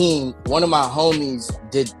 18, one of my homies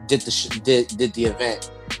did the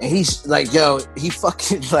event, and he's like, yo, he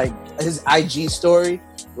fucking like his IG story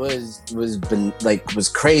was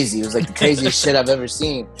crazy. It was like the craziest shit I've ever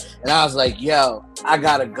seen, and I was like, yo, I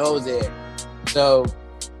gotta go there. So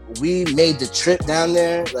we made the trip down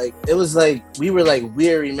there. Like it was like we were like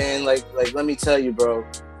weary, man. Like let me tell you, bro.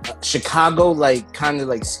 Chicago like kind of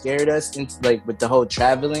like scared us into like with the whole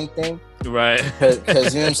traveling thing, right?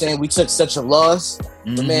 Because you know what I'm saying, we took such a loss.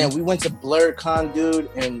 But man, we went to BlurCon, dude,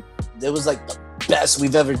 and it was like the best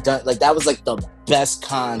we've ever done. Like that was like the best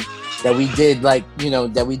con that we did, like, you know,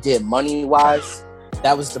 that we did money wise.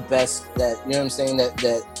 That was the best. That, you know what I'm saying,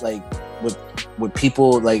 that like with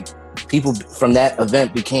people, like people from that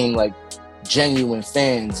event became like genuine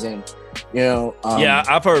fans. And you know,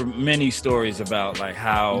 I've heard many stories about like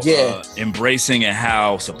how embracing and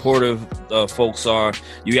how supportive folks are.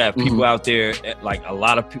 You have people out there, like a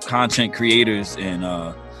lot of content creators, and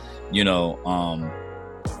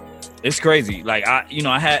it's crazy. Like I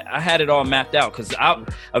had it all mapped out because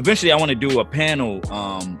eventually I want to do a panel,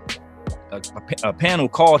 a panel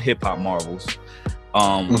called Hip Hop Marvels,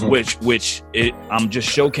 which I'm just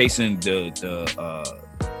showcasing the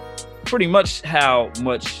pretty much how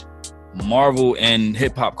much Marvel and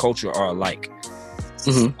hip hop culture are alike.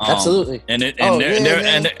 Absolutely.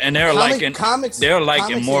 They're like in comics. They're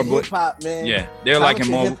like in more hip-hop, man. Yeah, they're comics like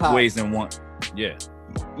in more hip-hop ways than one. Yeah.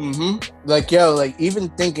 Like yo, like even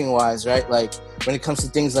thinking wise, right? Like when it comes to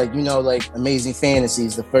things like, you know, like Amazing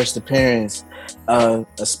Fantasies, the first appearance of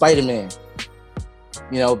Spider-Man.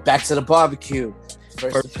 You know, Back to the Barbecue.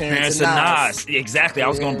 First appearance of Nas. Exactly. I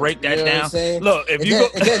was gonna break that down. Look, and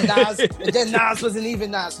then Nas wasn't even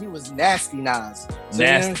Nas. He was Nasty Nas. So,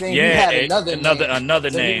 Nasty. You know what I'm saying? Yeah. He had another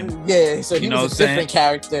name. So he was a different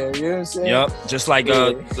character. You know what I'm saying? Yep. Just like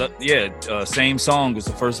same song was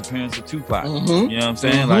the first appearance of Tupac. You know what I'm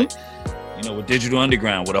saying? Like, you know, with Digital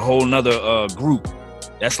Underground, with a whole nother group.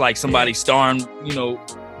 That's like somebody starring, you know,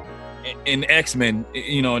 in X-Men,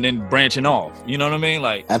 you know, and then branching off. You know what I mean?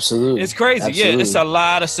 Like, absolutely, it's crazy. Absolutely. Yeah, it's a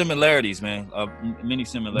lot of similarities, man. Many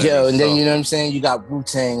similarities. Yo, and then you know what I'm saying? You got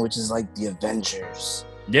Wu-Tang, which is like the Avengers.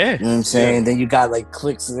 Yeah. You know what I'm saying? Yeah. Then you got like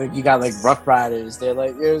cliques, you got like Rough Riders. They're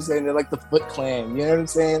like, you know what I'm saying? They're like the Foot Clan. You know what I'm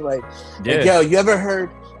saying? Like, yo, you ever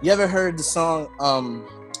heard the song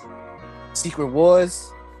Secret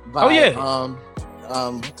Wars? By,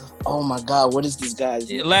 oh my God, what is this guy's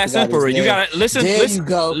name? Last Emperor. You gotta listen.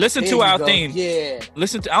 Listen to our theme. Yeah.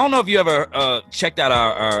 Listen to. I don't know if you ever checked out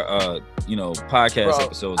our you know, podcast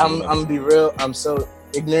episodes. I'm gonna be real. I'm so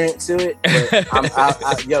ignorant to it.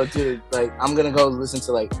 But yo, dude, like I'm gonna go listen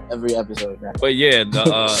to like every episode now. But yeah,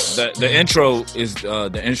 the intro is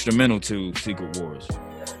the instrumental to Secret Wars.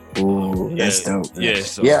 Ooh, that's dope. Yeah,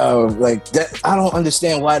 so. Yo, like that. I don't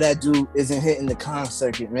understand why that dude isn't hitting the con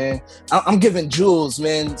circuit, man. I'm giving jewels,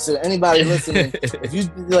 man. So anybody listening, if you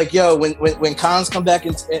like, yo, when cons come back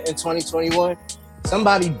in 2021,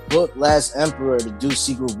 somebody book Last Emperor to do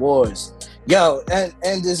Secret Wars. Yo, and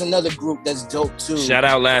there's another group that's dope too. Shout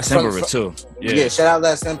out Last Emperor too. Yeah, shout out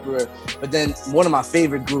Last Emperor. But then one of my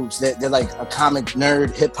favorite groups, they're like a comic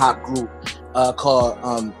nerd hip hop group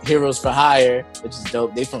called Heroes for Hire, which is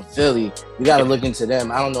dope. They from Philly. You gotta look into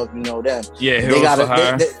them. I don't know if you know them. Yeah, Heroes for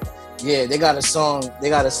Hire. They got a song. They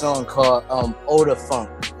got a song called Oda Funk.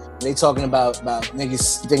 They talking about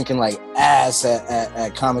niggas thinking like ass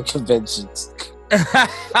at comic conventions.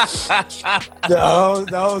 the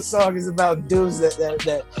whole song is about dudes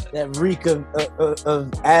that reek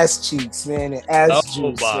of ass cheeks, man, and ass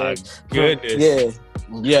juice. Oh my goodness!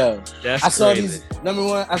 Yeah. That's I saw crazy.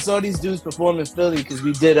 I saw these dudes perform in Philly because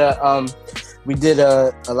we did a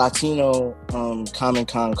Latino Comic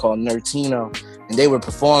Con called Nerdtino, and they were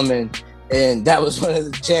performing. And that was one of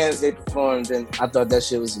the jams they performed, and I thought that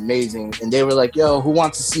shit was amazing. And they were like, yo, who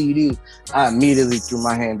wants a CD? I immediately threw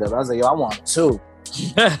my hand up. I was like, yo, I want two.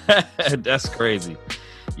 That's crazy.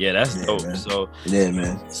 Yeah, that's dope. Man. So yeah,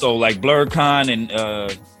 man. So like BlurCon and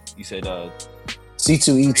you said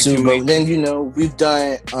C2E2, but then you know we've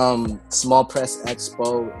done Small Press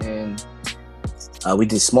Expo, and we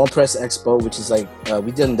did Small Press Expo, which is like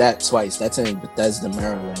we did that twice. That's in Bethesda,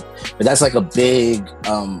 Maryland, but that's like a big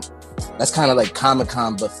that's kind of like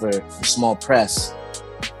Comic-Con but for small press,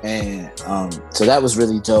 and so that was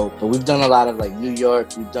really dope. But we've done a lot of like New York.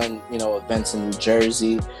 We've done, you know, events in New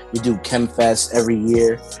Jersey. We do ChemFest every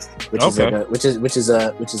year, which is like which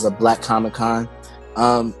is a Black Comic-Con. You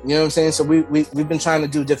know what I'm saying? So we've been trying to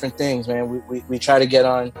do different things, man. We try to get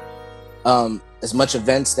on as much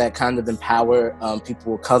events that kind of empower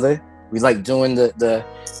people of color. We like doing the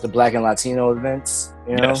Black and Latino events,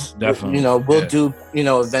 you know. Yes, definitely. You know, we'll do, you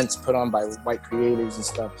know, events put on by white creators and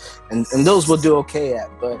stuff, and those we'll do okay at.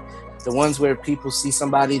 But the ones where people see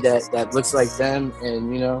somebody that looks like them,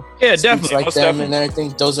 and you know, definitely like most them definitely. and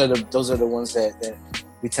everything, those are the ones that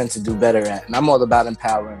we tend to do better at. And I'm all about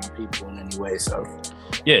empowering people in any way. So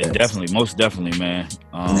yeah, definitely, most definitely, man.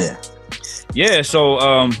 Yeah.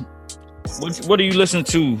 So what do you listen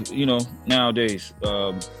to, you know, nowadays?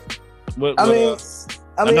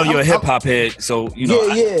 I know you're a hip hop head, so you know.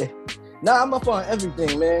 Yeah. Nah, I'm up on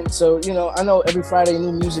everything, man. So you know, I know every Friday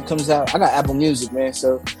new music comes out. I got Apple Music, man.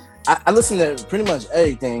 So I listen to pretty much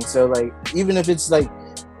everything. So like, even if it's like,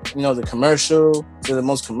 you know, the commercial to the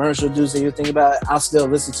most commercial dudes that you think about, I'll still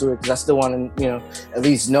listen to it because I still want to, you know, at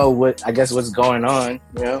least know what's going on.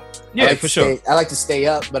 You know. Yeah, for sure. I like to stay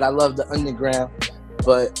up, but I love the underground.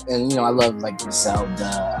 And you know, I love like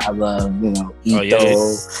Griselda. I love, you know,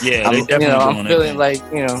 Ito. They definitely I'm feeling like,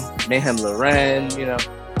 you know, Mayhem Loren. You know,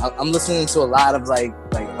 I'm listening to a lot of like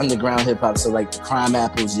underground hip hop. So like the Crime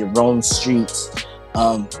Apples, your Rome Streets.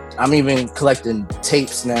 I'm even collecting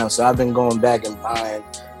tapes now. So I've been going back and buying,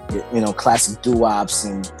 you know, classic doo-wops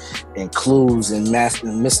and Clues and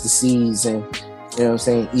Mr. C's and, you know what I'm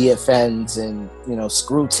saying, EFNs and, you know,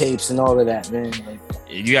 screw tapes and all of that, man. Like,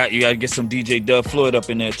 you got to get some DJ Dub Floyd up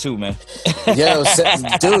in there too, man. Yo, send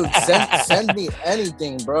me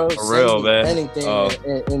anything, bro. For real, man. Anything,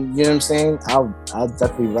 and you know what I'm saying? I'll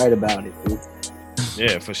definitely write about it, dude.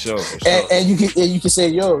 Yeah, for sure. And you can say,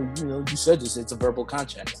 yo, you know, you said this. It's a verbal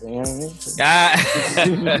contract. You know what I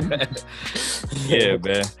mean? Yeah,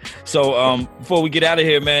 man. So before we get out of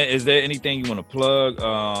here, man, is there anything you want to plug?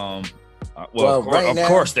 Well, of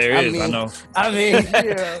course there is. I know. I mean,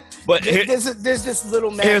 you know, but there's this little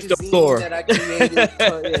magazine that I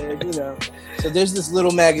created. You know, so there's this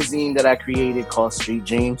little magazine that I created called Street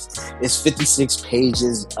Dreams. It's 56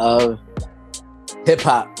 pages of hip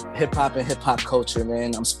hop and hip hop culture,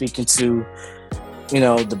 man. I'm speaking to you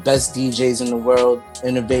know, the best DJs in the world,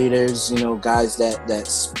 innovators, you know, guys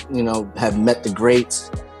that you know, have met the greats.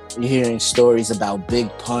 You're hearing stories about Big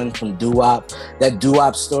Pun from Doo-Wop. That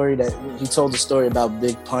Doo-Wop story, that he told the story about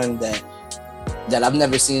Big Pun that I've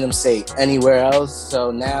never seen him say anywhere else.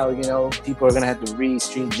 So now, you know, people are gonna have to read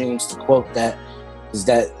Street Dreams to quote that. Is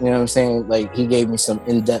that, you know what I'm saying? Like, he gave me some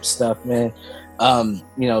in-depth stuff, man.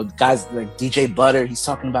 You know, guys like DJ Butter, he's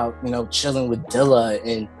talking about, you know, chilling with Dilla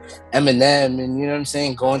and Eminem, and, you know what I'm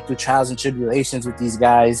saying, going through trials and tribulations with these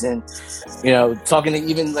guys, and, you know, talking to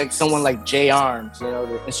even like someone like J Arms, you know,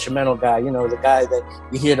 the instrumental guy, you know, the guy that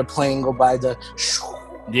you hear the plane go by the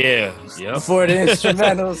before the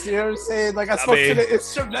instrumentals, you know what I'm saying? Like, I spoke to the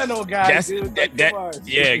instrumental guy.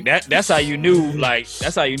 That's how you knew. Like,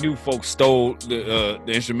 that's how you knew folks stole the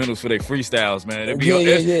instrumentals for their freestyles, man. It'd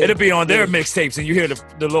be on their mixtapes, and you hear the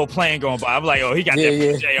little plane going by. I'm like, oh, he got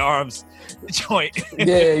that J Arms joint.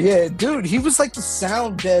 Dude, he was like the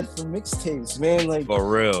sound bed for mixtapes, man. Like, for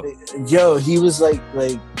real. Yo, he was like,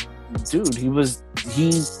 dude, he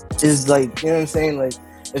is like, you know what I'm saying? Like,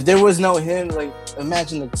 if there was no him, like,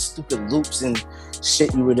 imagine the stupid loops and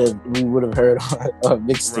shit we would have heard on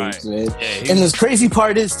mixtapes, man. Yeah, and the crazy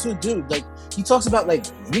part is too, dude, like, he talks about like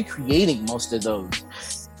recreating most of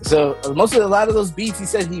those. So a lot of those beats, he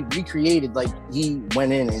said he recreated. Like, he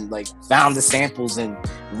went in and like found the samples and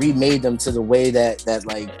remade them to the way that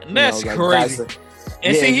like. And that's crazy.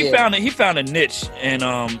 And he found a niche, and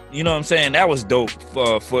you know what I'm saying, that was dope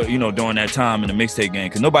for you know, during that time in the mixtape game,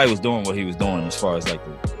 because nobody was doing what he was doing as far as like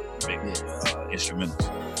the big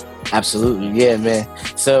instrumentals. Absolutely, yeah, man.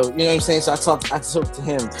 So, you know what I'm saying. So I talked to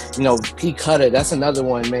him. You know, P Cutter, that's another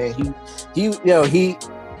one, man.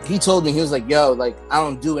 He told me, he was like, yo, like, I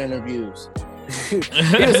don't do interviews. He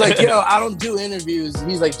was like, yo, I don't do interviews.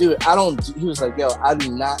 He's like, dude, he was like, yo, I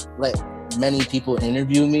do not let many people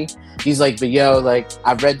interview me. He's like, but yo, like,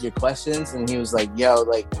 I read your questions, and he was like, yo,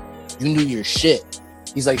 like, you knew your shit.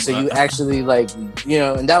 He's like, so you actually, like, you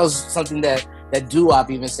know, and that was something that Doo-Wop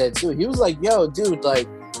even said too. He was like, yo, dude, like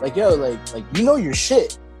yo, like you know your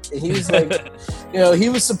shit. And he was like, you know, he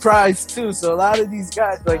was surprised too. So a lot of these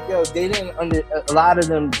guys, like, yo, a lot of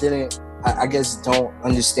them didn't, I guess, don't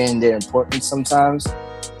understand their importance sometimes.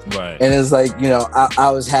 Right. And it's like, you know, I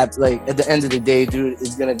was happy. Like, at the end of the day, dude,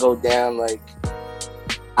 it's gonna go down. Like,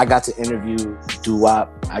 I got to interview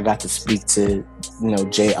Doo-Wop. I got to speak to, you know,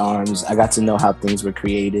 J Arms. I got to know how things were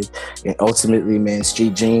created. And ultimately, man,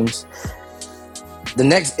 Street Dreams. The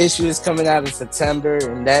next issue is coming out in September,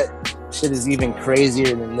 and that shit is even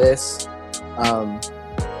crazier than this.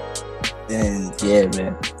 And yeah,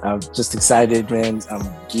 man, I'm just excited, man. I'm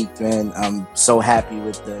geeked, man. I'm so happy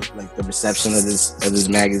with the reception of this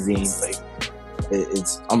magazine. Like,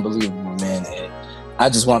 it's unbelievable, man. And I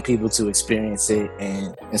just want people to experience it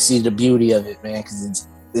and see the beauty of it, man. Because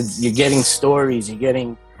you're getting stories, you're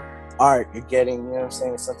getting art, you're getting, you know what I'm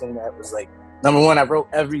saying, something that was like, number one, I wrote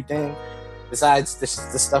everything besides the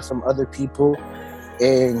stuff from other people.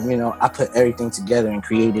 And, you know, I put everything together and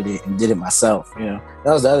created it and did it myself, you know.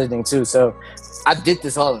 That was the other thing, too. So I did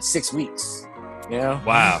this all in 6 weeks, you know.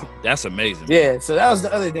 Wow, that's amazing. Yeah, so that was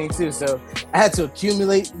the other thing, too. So I had to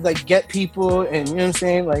accumulate, like, get people, and, you know what I'm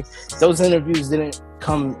saying? Like, those interviews didn't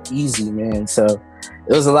come easy, man. So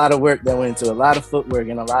it was a lot of work that went into a lot of footwork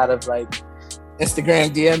and a lot of, like, Instagram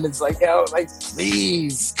DM. It's like, yo, like,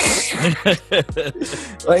 please.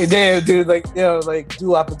 Like, damn, dude, like, yo, like,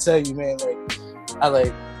 Doo-Wop will tell you, man, like,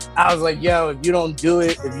 I was like, yo, if you don't do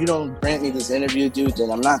it, if you don't grant me this interview, dude,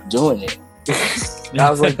 then I'm not doing it.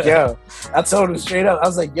 I was like, yo, I told him straight up, I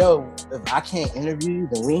was like, yo, if I can't interview you,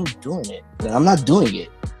 then we ain't doing it. Then I'm not doing it.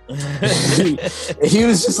 He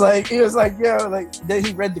was just like, yo, like, then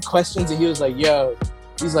he read the questions and he was like, yo,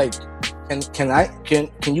 he's like,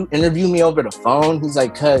 can you interview me over the phone? He's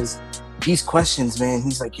like, cause these questions, man,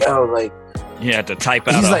 he's like, yo, like, you have to type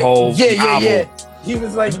out a whole novel. Yeah. He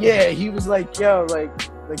was like, yo, like,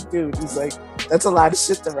 dude, he's like, that's a lot of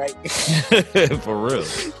shit to write. For real.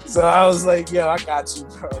 So I was like, yo, I got you,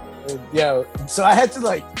 bro. And, yo, so I had to,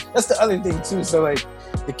 like, that's the other thing too. So, like,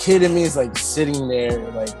 the kid in me is like sitting there,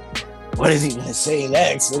 like, what is he gonna say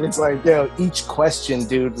next? And it's like, yo, each question,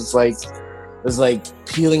 dude, was like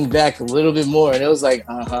peeling back a little bit more, and it was like,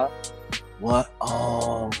 what?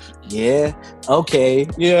 Oh, yeah, okay,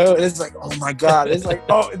 you know. And it's like, oh my god, it's like,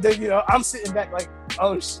 oh, and then, you know, I'm sitting back like,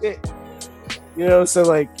 oh shit, you know. So,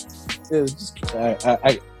 like, it was just,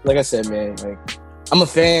 I like I said, man, like, I'm a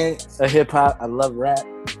fan of hip hop. I love rap.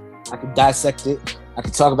 I could dissect it. I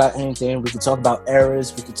could talk about anything. We could talk about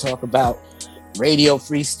eras. We could talk about radio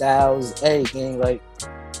freestyles, anything. Like,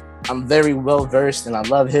 I'm very well versed, and I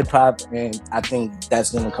love hip hop, and I think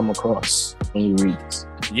that's gonna come across. when you read this.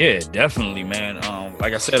 Yeah, definitely, man.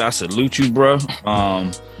 Like I said, I salute you, bro.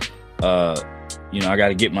 I got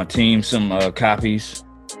to get my team some copies.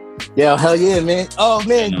 Yeah, hell yeah, man. Oh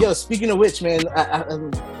man, yo. Speaking of which, man,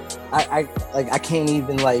 I can't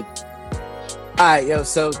even like. All right, yo.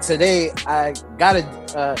 So today I got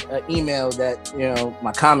a email that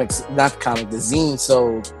my comics, not the comic, the zine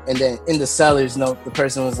sold, and then in the seller's note, the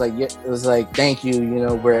person was like, it was like, thank you.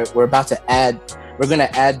 We're about to add. We're gonna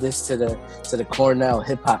add this to the Cornell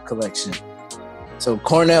hip hop collection. So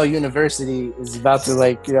Cornell University is about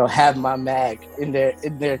to have my mag in their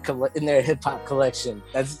hip hop collection.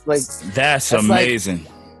 That's amazing.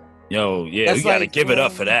 Like, yo, yeah, we gotta give it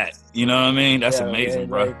up for that. You know what I mean? That's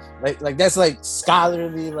amazing, man, bro. Like that's like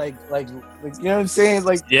scholarly, like you know what I'm saying?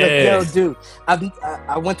 Like, yeah. Like, yo, dude,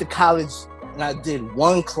 I went to college and I did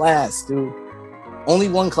one class, dude. Only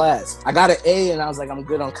one class. I got an A and I was like, I'm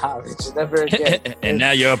good on college. Never again. And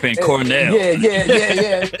now you're up in Cornell. Yeah.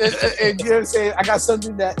 And, you know what I'm saying? I got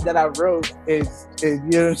something that I wrote and you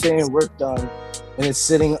know what I'm saying, worked on, and it's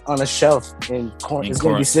sitting on a shelf in Cornell. It's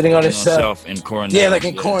going to be sitting on a shelf in Cornell. Yeah, like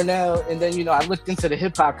in Cornell. And then, I looked into the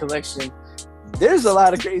hip hop collection. There's a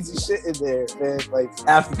lot of crazy shit in there, man. Like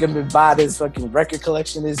African Bambaata's fucking record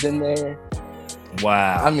collection is in there.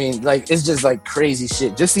 Wow. I mean, like, it's just like crazy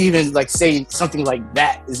shit. Just to even like say something like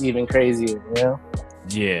that is even crazier,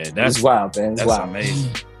 Yeah, that's wild, man. That's wild.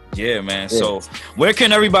 Amazing. Yeah, man. Yeah. So where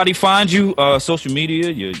can everybody find you? Social media,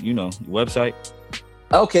 your website?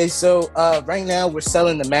 Okay, so right now we're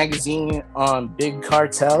selling the magazine on Big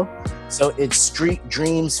Cartel. So it's Street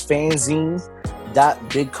Dreams Fanzine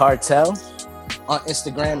 .Big Cartel. On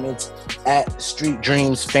Instagram, it's at Street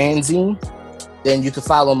Dreams Fanzine. Then you can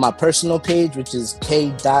follow my personal page, which is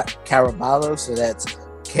k.caraballo. So that's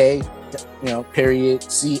K, period,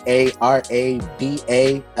 CARABALLO.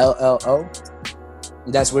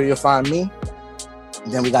 That's where you'll find me.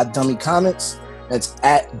 And then we got Dummy Comics. That's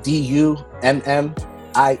at DUMMIE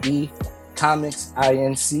Comics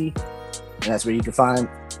INC. And that's where you can find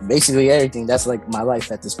basically everything. That's like my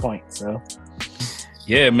life at this point. So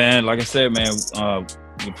yeah, man. Like I said, man,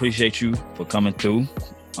 we appreciate you for coming through.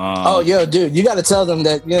 Yo, dude, you got to tell them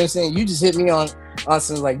that, you know what I'm saying? You just hit me on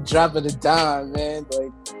some like drop of the dime, man.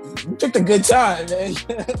 Like, you picked a good time, man.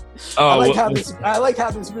 I like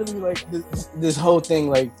how this really like this whole thing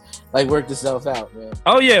like worked itself out, man.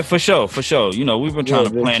 Oh yeah, for sure. We've been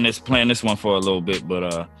trying to plan this one for a little bit,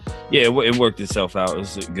 but yeah, it worked itself out. It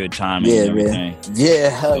was a good time. Yeah, and everything. Man. Yeah,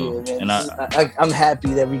 hell yeah, man. And I'm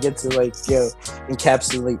happy that we get to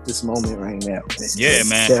encapsulate this moment right now. Man. Yeah,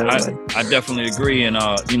 man. I definitely agree, and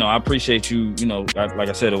I appreciate you. Like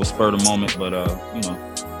I said, it was spur of the moment, but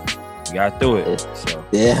you got through it. So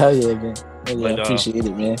yeah, hell yeah, man. Hell yeah, I appreciate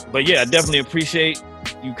it, man. But yeah, I definitely appreciate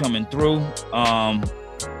you coming through.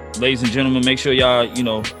 Ladies and gentlemen, make sure y'all,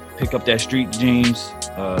 pick up that Street Dreams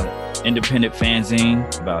independent fanzine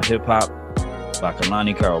about hip hop by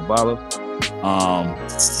Kalani Caraballo.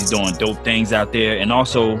 He's doing dope things out there. And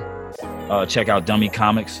also check out Dummy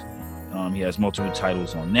Comics. He has multiple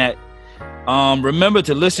titles on that. Remember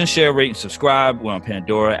to listen, share, rate, and subscribe. We're on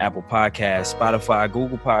Pandora, Apple Podcasts, Spotify,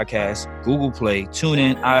 Google Podcasts, Google Play,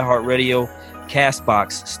 TuneIn, iHeartRadio,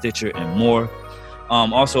 Castbox, Stitcher, and more.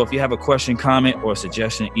 Also, if you have a question, comment, or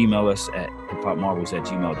suggestion, email us at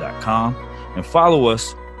hiphopmarvels@gmail.com and follow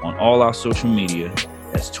us on all our social media.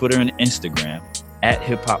 That's Twitter and Instagram at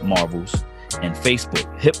hiphopmarvels and Facebook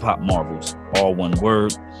hiphopmarvels, all one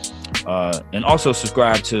word. And also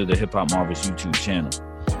subscribe to the Hip Hop Marvels YouTube channel.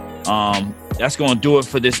 That's going to do it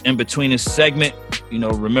for this In-Betweeners segment.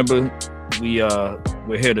 Remember,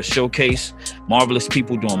 we're here to showcase marvelous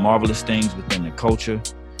people doing marvelous things within the culture.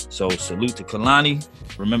 So salute to Kalani.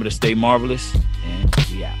 Remember to stay marvelous, and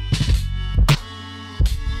we out.